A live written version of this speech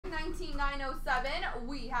17907,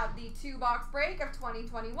 we have the 2-box break of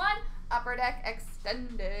 2021 Upper Deck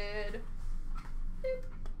Extended. Boop.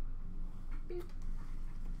 Boop.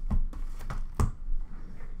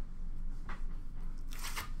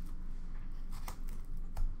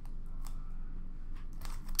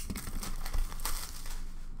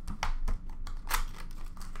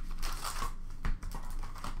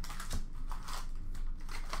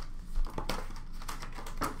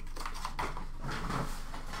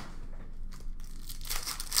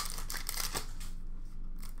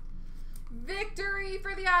 Victory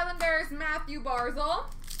for the Islanders, Matthew Barzal.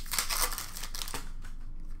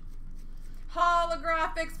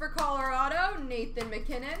 Holographics for Colorado, Nathan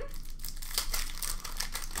McKinnon.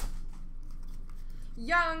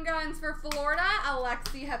 Young Guns for Florida,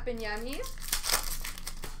 Alexi Heponiemi.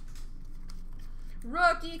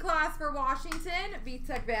 Rookie class for Washington,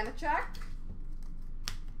 Vitek Vanacek.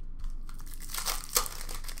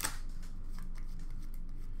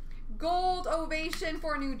 Gold Ovation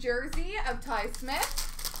for New Jersey of Ty Smith.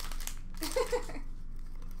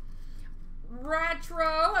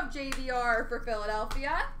 Retro of JVR for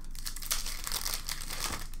Philadelphia.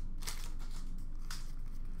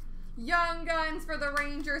 Young Guns for the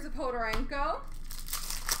Rangers of Hodorenko.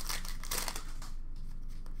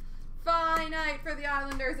 Finite for the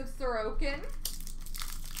Islanders of Sorokin.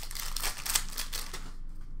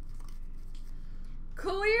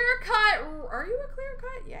 Clear cut, are you a clear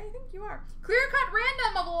cut? Yeah, I think you are. Clear cut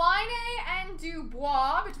random of Line and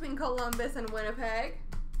Dubois between Columbus and Winnipeg.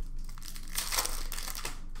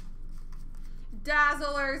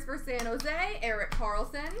 Dazzlers for San Jose, Erik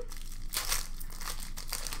Karlsson.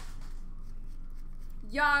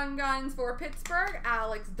 Young Guns for Pittsburgh,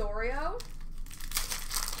 Alex Dorio.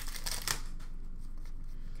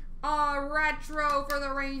 Retro for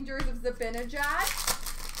the Rangers of Zibanejad.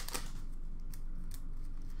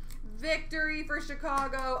 Victory for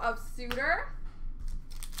Chicago of Suter.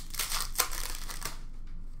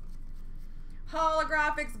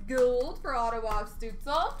 Holographics Gold for Ottawa of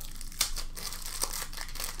Stützle.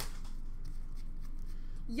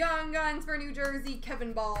 Young Guns for New Jersey,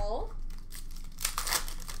 Kevin Ball.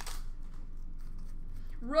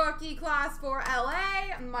 Rookie class for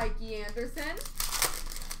LA, Mikey Anderson.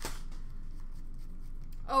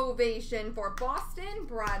 Ovation for Boston,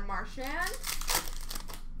 Brad Marchand.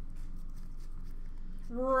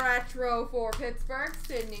 Retro for Pittsburgh,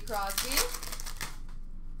 Sidney Crosby.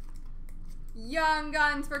 Young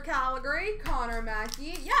Guns for Calgary, Connor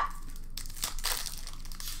Mackey. Yep.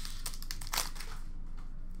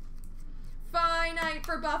 Finite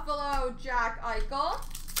for Buffalo, Jack Eichel.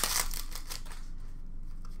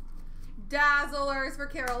 Dazzlers for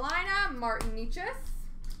Carolina, Martin Necas.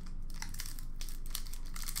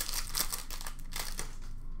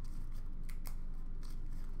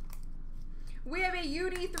 We have a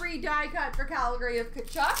UD3 die cut for Calgary of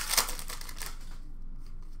Tkachuk.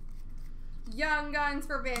 Young Guns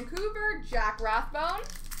for Vancouver, Jack Rathbone.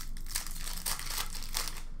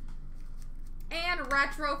 And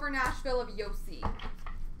retro for Nashville of Yossi.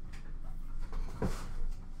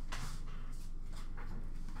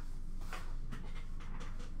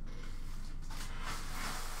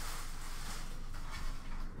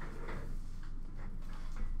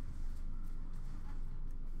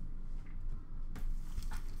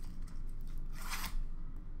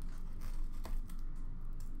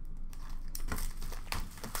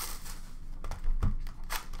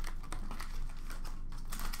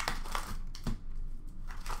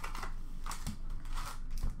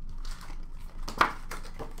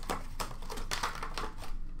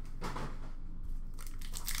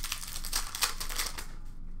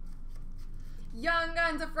 Young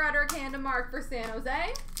Guns of Frederick Handemark for San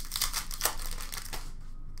Jose.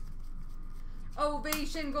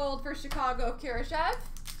 Ovation Gold for Chicago of Kurashev.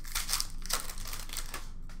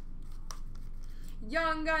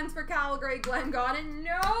 Young Guns for Calgary, Glenn Gaudin.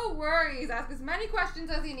 No worries. Ask as many questions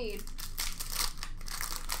as you need.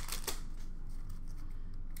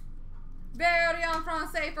 Variant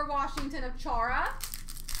Francais for Washington of Chara.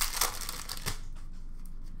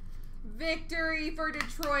 Victory for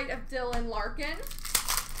Detroit of Dylan Larkin.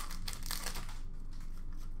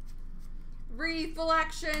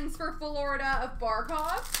 Reflections for Florida of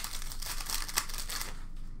Barkov.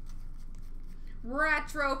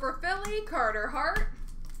 Retro for Philly, Carter Hart.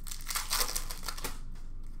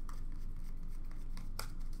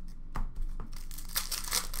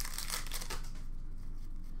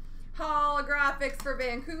 Holographics for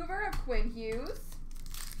Vancouver of Quinn Hughes.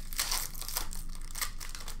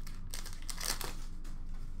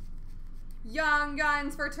 Young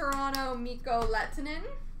Guns for Toronto, Mikko Lehtinen.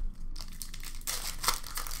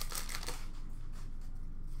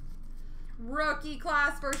 Rookie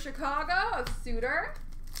class for Chicago of Suter.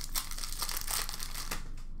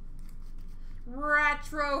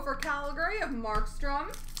 Retro for Calgary of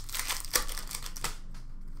Markstrom.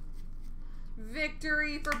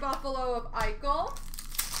 Victory for Buffalo of Eichel.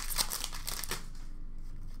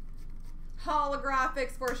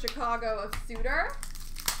 Holographics for Chicago of Suter.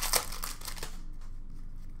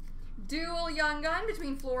 Dual Young Gun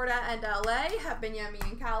between Florida and LA have Benyami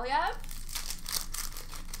and Kaliev.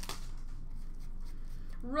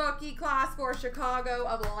 Rookie class for Chicago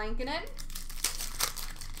of Lankinen.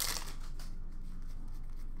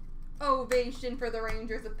 Ovation for the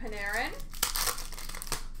Rangers of Panarin.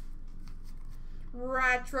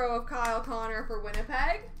 Retro of Kyle Connor for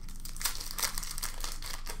Winnipeg.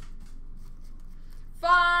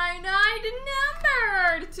 Finite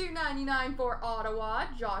numbered /299 for Ottawa,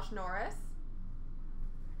 Josh Norris.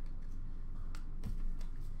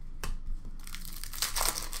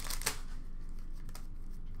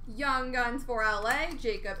 Young Guns for LA,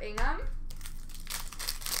 Jacob Ingham.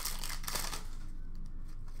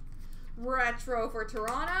 Retro for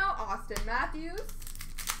Toronto, Austin Matthews.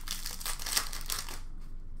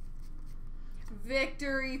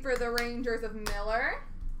 Victory for the Rangers of Miller.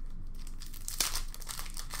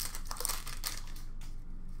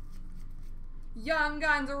 Young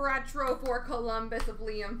Guns Retro for Columbus of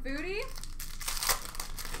Liam Foudy.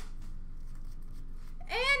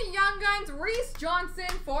 And Young Guns Reese Johnson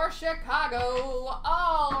for Chicago.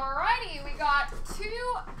 Alrighty, we got 2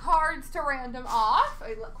 cards to random off.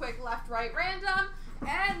 A quick left-right random.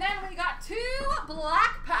 And then we got 2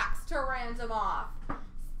 black packs to random off.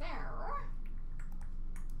 There.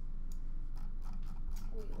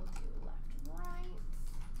 We will do left-right.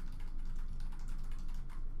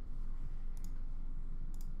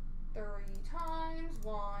 Three times.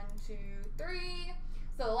 1, 2, 3.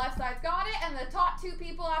 So the left side's got it, and the top 2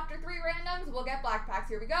 people after 3 randoms will get black packs.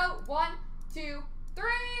 Here we go. 1, 2, 3.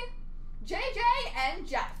 JJ and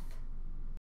Jeff.